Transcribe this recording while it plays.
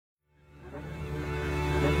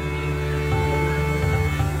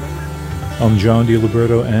I'm John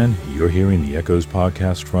DiLiberto, and you're hearing the Echoes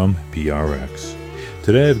podcast from PRX.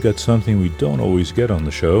 Today I've got something we don't always get on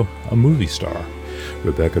the show, a movie star.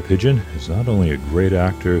 Rebecca Pidgeon is not only a great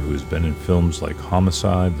actor who has been in films like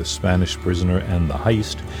Homicide, The Spanish Prisoner, and The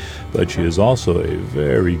Heist, but she is also a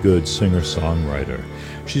very good singer-songwriter.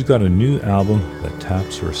 She's got a new album that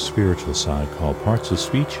taps her spiritual side called Parts of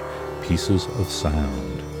Speech, Pieces of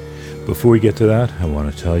Sound. Before we get to that, I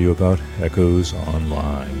want to tell you about Echoes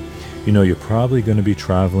Online. You know, you're probably going to be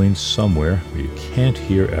traveling somewhere where you can't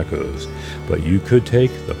hear echoes, but you could take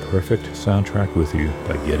the perfect soundtrack with you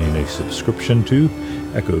by getting a subscription to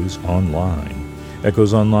Echoes Online.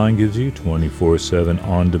 Echoes Online gives you 24/7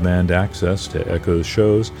 on-demand access to Echoes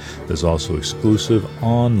shows. There's also exclusive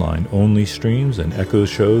online-only streams and Echoes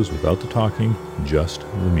shows without the talking, just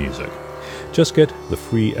the music. Just get the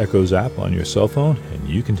free Echoes app on your cell phone, and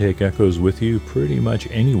you can take Echoes with you pretty much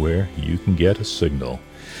anywhere you can get a signal.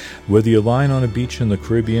 Whether you're lying on a beach in the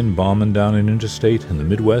Caribbean, bombing down an interstate in the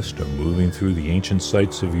Midwest, or moving through the ancient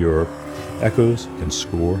sites of Europe, Echoes can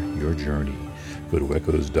score your journey. Go to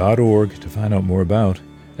echoes.org to find out more about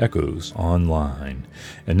Echoes Online.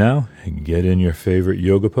 And now, get in your favorite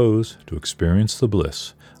yoga pose to experience the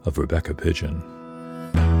bliss of Rebecca Pidgeon.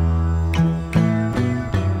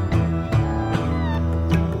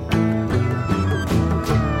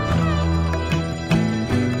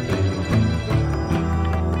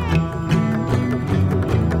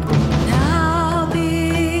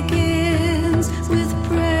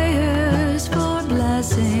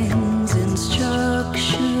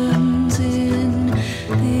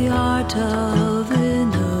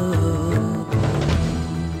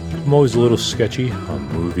 I'm always a little sketchy on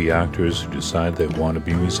movie actors who decide they want to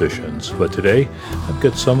be musicians, but today I've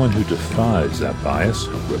got someone who defies that bias,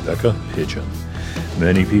 Rebecca Pidgeon.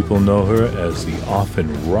 Many people know her as the often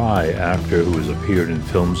wry actor who has appeared in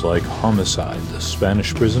films like Homicide, The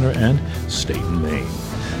Spanish Prisoner, and State and Maine.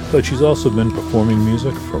 But she's also been performing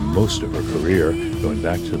music for most of her career, going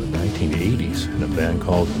back to the 1980s in a band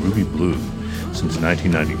called Ruby Blue. Since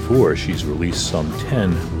 1994, she's released some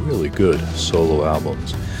 10 really good solo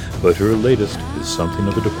albums. But her latest is something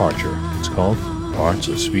of a departure. It's called Parts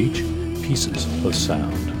of Speech, Pieces of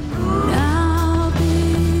Sound. Now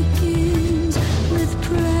begins with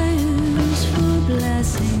prayers for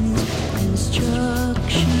blessings,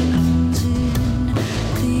 instructions in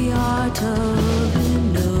the art of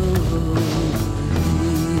ennobling.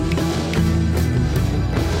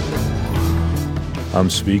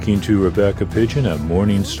 I'm speaking to Rebecca Pidgeon at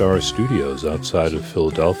Morning Star Studios outside of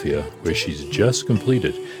Philadelphia, where she's just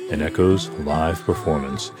completed an Echoes live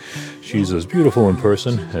performance. She's as beautiful in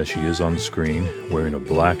person as she is on screen, wearing a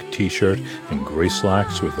black t-shirt and gray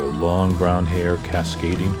slacks with her long brown hair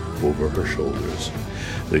cascading over her shoulders.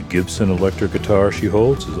 The Gibson electric guitar she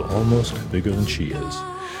holds is almost bigger than she is.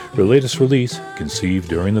 Her latest release, conceived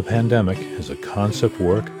during the pandemic, is a concept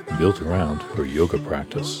work built around her yoga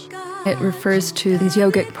practice. It refers to these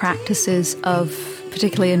yogic practices of,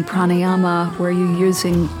 particularly in pranayama, where you're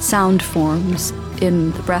using sound forms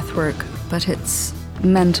in the breath work, but it's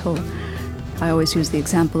mental. I always use the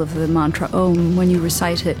example of the mantra Om. When you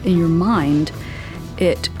recite it in your mind,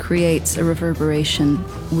 it creates a reverberation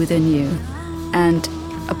within you. And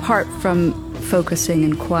apart from focusing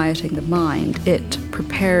and quieting the mind, it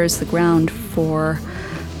prepares the ground for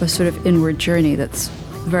a sort of inward journey that's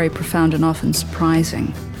very profound and often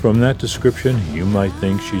surprising. From that description, you might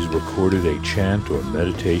think she's recorded a chant or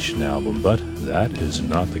meditation album, but that is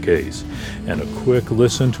not the case. And a quick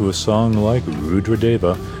listen to a song like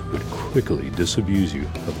Rudradeva would quickly disabuse you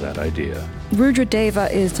of that idea. Rudradeva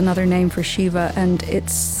is another name for Shiva, and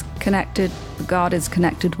it's connected, God is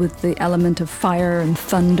connected with the element of fire and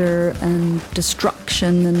thunder and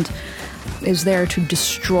destruction, and is there to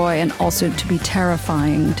destroy and also to be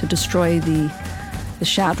terrifying, to destroy the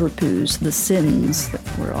Shadrapus, the sins that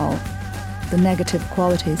were all the negative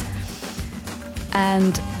qualities.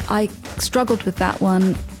 And I struggled with that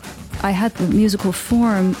one. I had the musical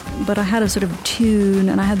form, but I had a sort of tune,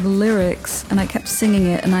 and I had the lyrics, and I kept singing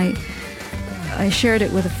it, and I shared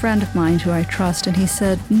it with a friend of mine who I trust, and he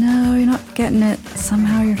said, "No, you're not getting it.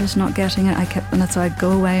 Somehow you're just not getting it." And so I'd go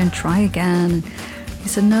away and try again. And he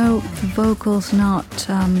said, "No, the vocal's not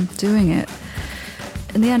doing it."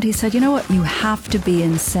 In the end, he said, "You know what? You have to be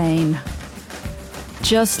insane.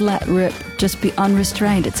 Just let rip. Just be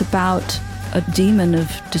unrestrained. It's about a demon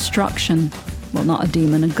of destruction. Well, not a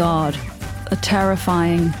demon, a god. A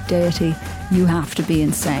terrifying deity. You have to be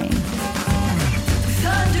insane."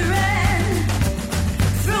 Thundering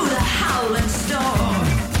through the howling storm,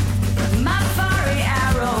 my fiery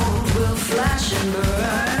arrow will flash and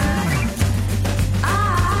burn. I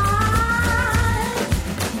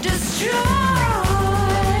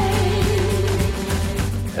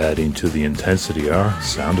Adding to the intensity are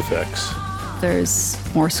sound effects. There's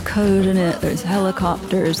Morse code in it, there's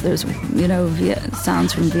helicopters, there's,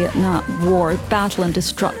 sounds from Vietnam War, battle and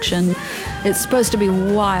destruction. It's supposed to be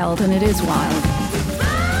wild, and it is wild.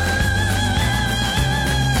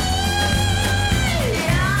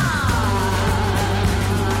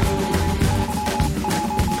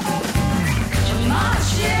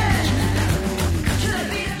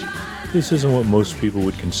 This isn't what most people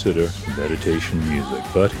would consider meditation music,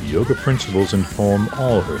 but yoga principles inform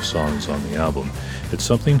all her songs on the album. It's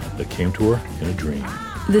something that came to her in a dream.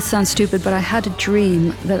 This sounds stupid, but I had a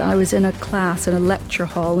dream that I was in a class in a lecture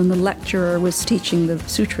hall, and the lecturer was teaching the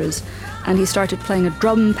sutras, and he started playing a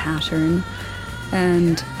drum pattern,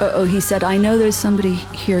 and he said, "I know there's somebody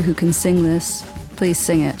here who can sing this. Please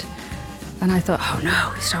sing it." And I thought, oh no,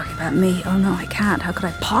 he's talking about me. Oh no, I can't. How could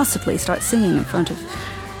I possibly start singing in front of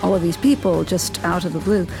all of these people just out of the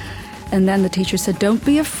blue? And then the teacher said, "Don't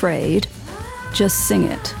be afraid, just sing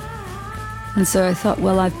it." And so I thought,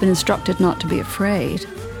 well, I've been instructed not to be afraid,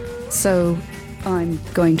 so I'm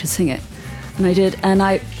going to sing it. And I did, and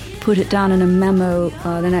I put it down in a memo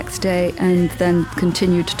the next day, and then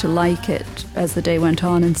continued to like it as the day went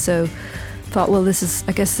on. And so thought, well,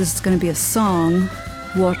 I guess this is going to be a song.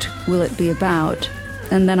 What will it be about?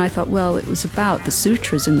 And then I thought, well, it was about the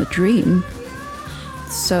sutras in the dream,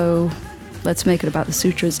 so let's make it about the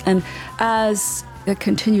sutras. And as I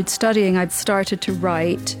continued studying, I'd started to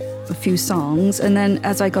write a few songs, and then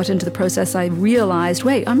as I got into the process, I realized,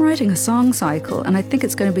 wait, I'm writing a song cycle, and I think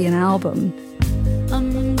it's going to be an album.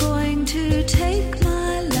 I'm going to take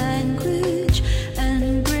my language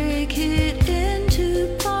and break it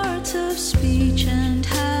into parts of speech and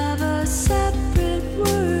have a separate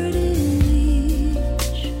word in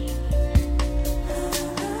each.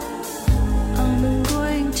 I'm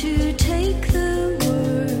going to take the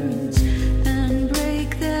words and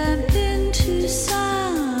break them into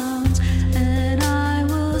sounds, and I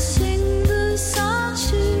will sing the sounds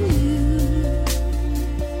to you,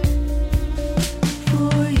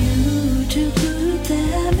 for you to put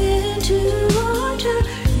them into order,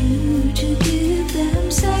 you to give them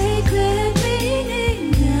sacred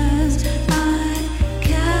meaning, as I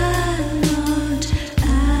cannot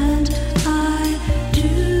and I do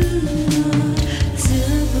not.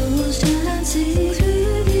 Syllables dancing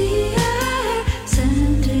through the air,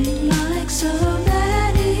 sending like so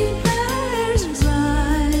many prayers,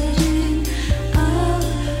 riding up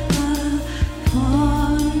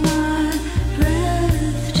upon my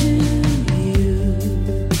breath to you.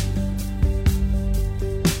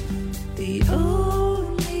 The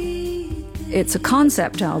only It's a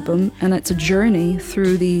concept album, and it's a journey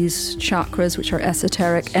through these chakras, which are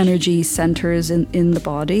esoteric energy centers in the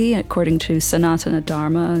body, according to Sanatana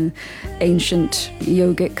Dharma, ancient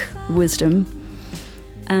yogic wisdom.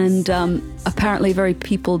 And apparently very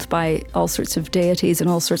peopled by all sorts of deities and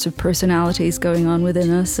all sorts of personalities going on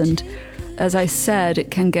within us. And as I said,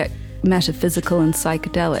 it can get metaphysical and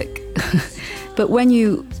psychedelic. But when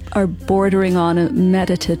you are bordering on a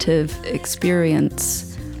meditative experience,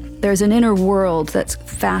 there's an inner world that's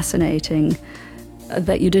fascinating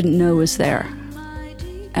that you didn't know was there.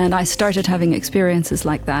 And I started having experiences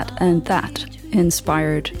like that, and that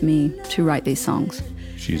inspired me to write these songs.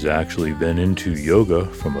 She's actually been into yoga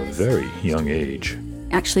from a very young age.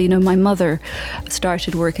 Actually, my mother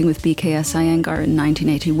started working with BKS Iyengar in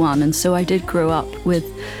 1981, and so I did grow up with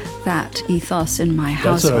that ethos in my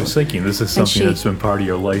household. That's what I was thinking. This is something that's been part of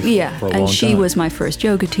your life for a long time. And she was my first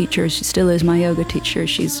yoga teacher. She still is my yoga teacher.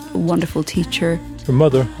 She's a wonderful teacher. Her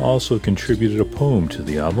mother also contributed a poem to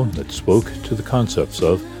the album that spoke to the concepts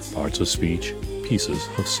of parts of speech, pieces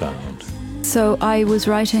of sound. So I was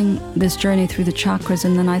writing this journey through the chakras,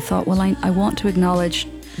 and then I thought, well, I want to acknowledge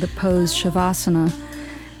the pose Shavasana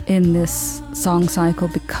in this song cycle,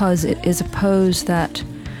 because it is a pose that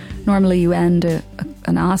normally you end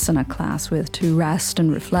an asana class with, to rest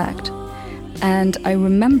and reflect. And I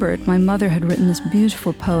remembered my mother had written this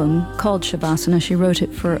beautiful poem called Shavasana. She wrote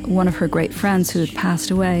it for one of her great friends who had passed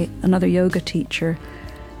away, another yoga teacher.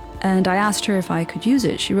 And I asked her if I could use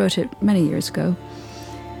it. She wrote it many years ago.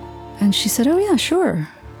 And she said, oh yeah, sure.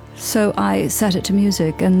 So I set it to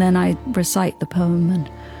music, and then I recite the poem and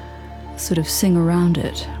sort of sing around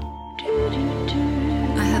it.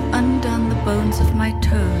 I have undone the bones of my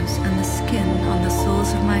toes and the skin on the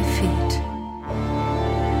soles of my feet.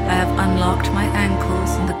 I have unlocked my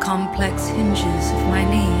ankles and the complex hinges of my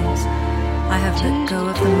knees. I have let go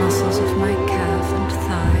of the muscles of my calf and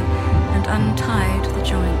thigh and untied the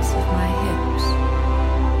joints of my hips.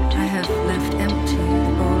 I have left empty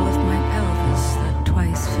the bowl of my pelvis that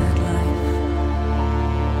twice fed life.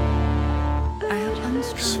 I have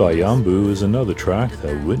unstrung. Swayambhu is another track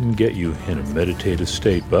that wouldn't get you in a meditative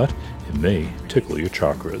state, but it may tickle your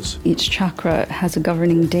chakras. Each chakra has a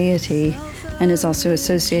governing deity and is also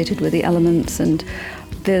associated with the elements, and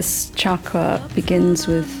this chakra begins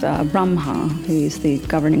with Brahma, who is the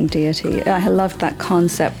governing deity. I loved that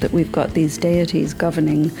concept that we've got these deities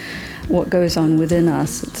governing what goes on within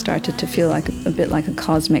us. It started to feel like a bit like a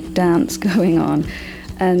cosmic dance going on,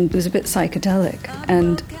 and it was a bit psychedelic.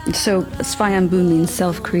 And so Swayambhu means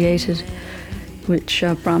self-created, which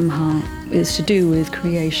Brahma is to do with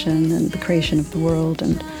creation and the creation of the world.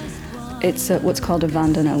 And it's what's called a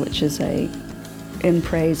vandana, which is in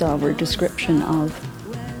praise of or description of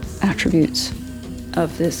attributes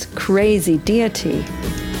of this crazy deity.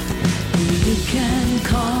 You can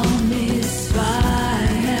call me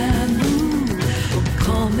Swayambhu, or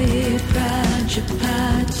call me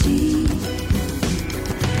Prajapati.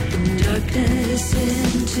 From darkness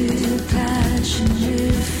into passion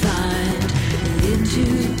refined, into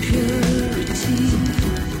purity.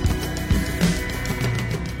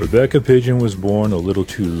 Rebecca Pidgeon was born a little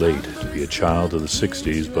too late to be a child of the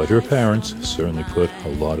 60s, but her parents certainly put a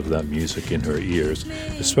lot of that music in her ears,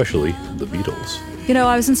 especially the Beatles. You know,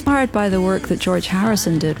 I was inspired by the work that George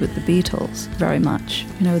Harrison did with the Beatles very much.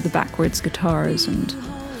 You know, the backwards guitars and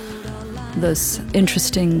this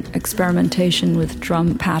interesting experimentation with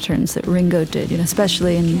drum patterns that Ringo did, you know,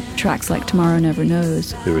 especially in tracks like Tomorrow Never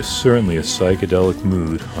Knows. There is certainly a psychedelic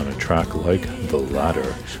mood on a track like The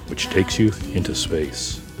Ladder, which takes you into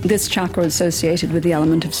space. This chakra is associated with the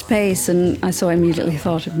element of space, and I immediately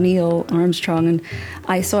thought of Neil Armstrong, and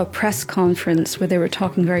I saw a press conference where they were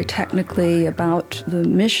talking very technically about the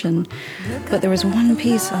mission, but there was one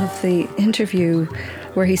piece of the interview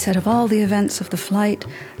where he said, of all the events of the flight,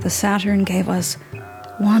 the Saturn gave us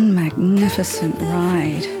one magnificent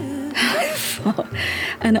ride.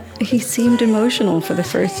 And he seemed emotional for the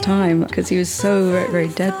first time because he was so very, very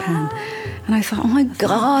deadpan. And I thought, oh my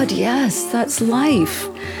God, yes, that's life.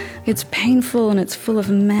 It's painful and it's full of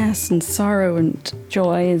mess and sorrow and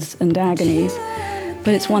joys and agonies,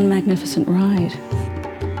 but it's one magnificent ride.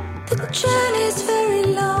 The journey's very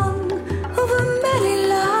long, over many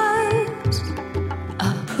lives.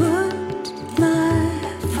 I put my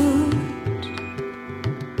foot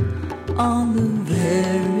on the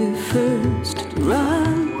very first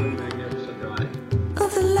rung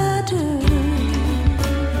of the ladder.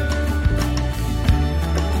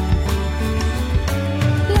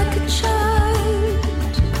 Like a child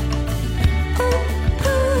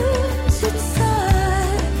opens its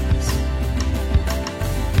eyes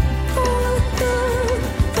for the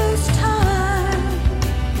first time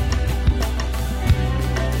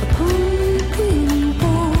upon being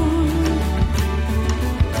born.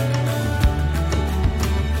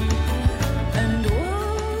 And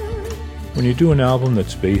When you do an album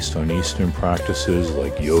that's based on Eastern practices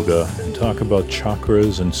like yoga and talk about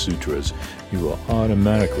chakras and sutras, you will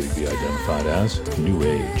automatically be identified as New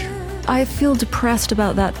Age. I feel depressed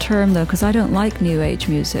about that term, though, because I don't like New Age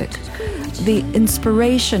music. The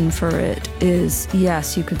inspiration for it is,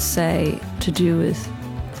 yes, you could say, to do with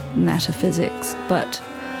metaphysics, but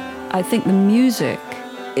I think the music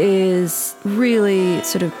is really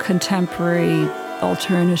sort of contemporary,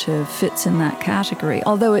 alternative, fits in that category,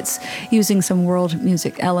 although it's using some world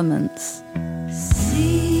music elements.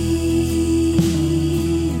 see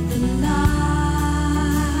the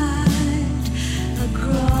light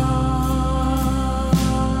across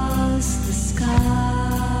the sky.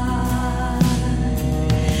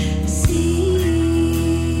 Seems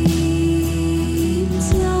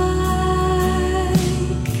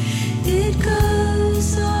like it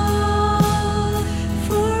goes on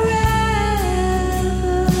forever.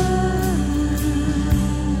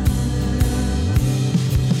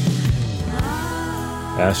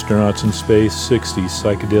 Astronauts in Space, 60s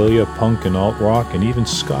psychedelia, punk and alt-rock, and even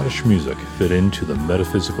Scottish music fit into the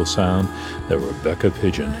metaphysical sound that Rebecca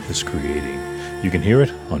Pidgeon is creating. You can hear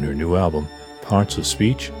it on her new album, Parts of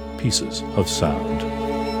Speech, Pieces of Sound.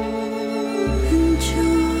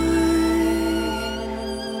 Enjoy,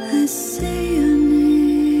 I say your name.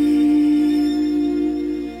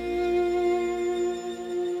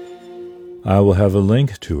 I will have a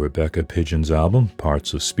link to Rebecca Pidgeon's album,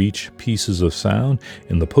 Parts of Speech, Pieces of Sound,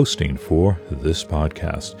 in the posting for this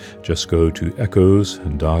podcast. Just go to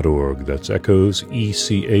echoes.org. That's echoes,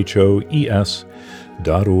 ECHOES.org,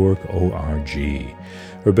 O-R-G.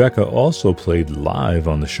 Rebecca also played live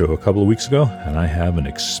on the show a couple of weeks ago, and I have an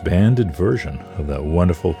expanded version of that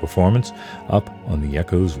wonderful performance up on the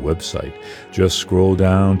Echoes website. Just scroll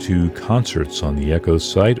down to concerts on the Echoes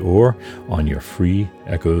site or on your free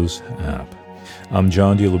Echoes app. I'm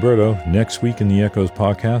John DiLiberto. Next week in the Echoes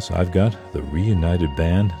podcast, I've got the reunited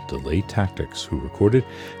band Delay Tactics, who recorded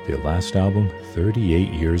their last album 38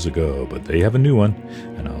 years ago, but they have a new one,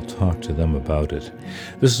 and I'll talk to them about it.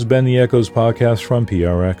 This has been the Echoes podcast from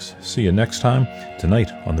PRX. See you next time,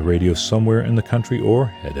 tonight on the radio somewhere in the country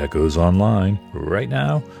or at Echoes Online, right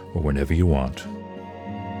now or whenever you want.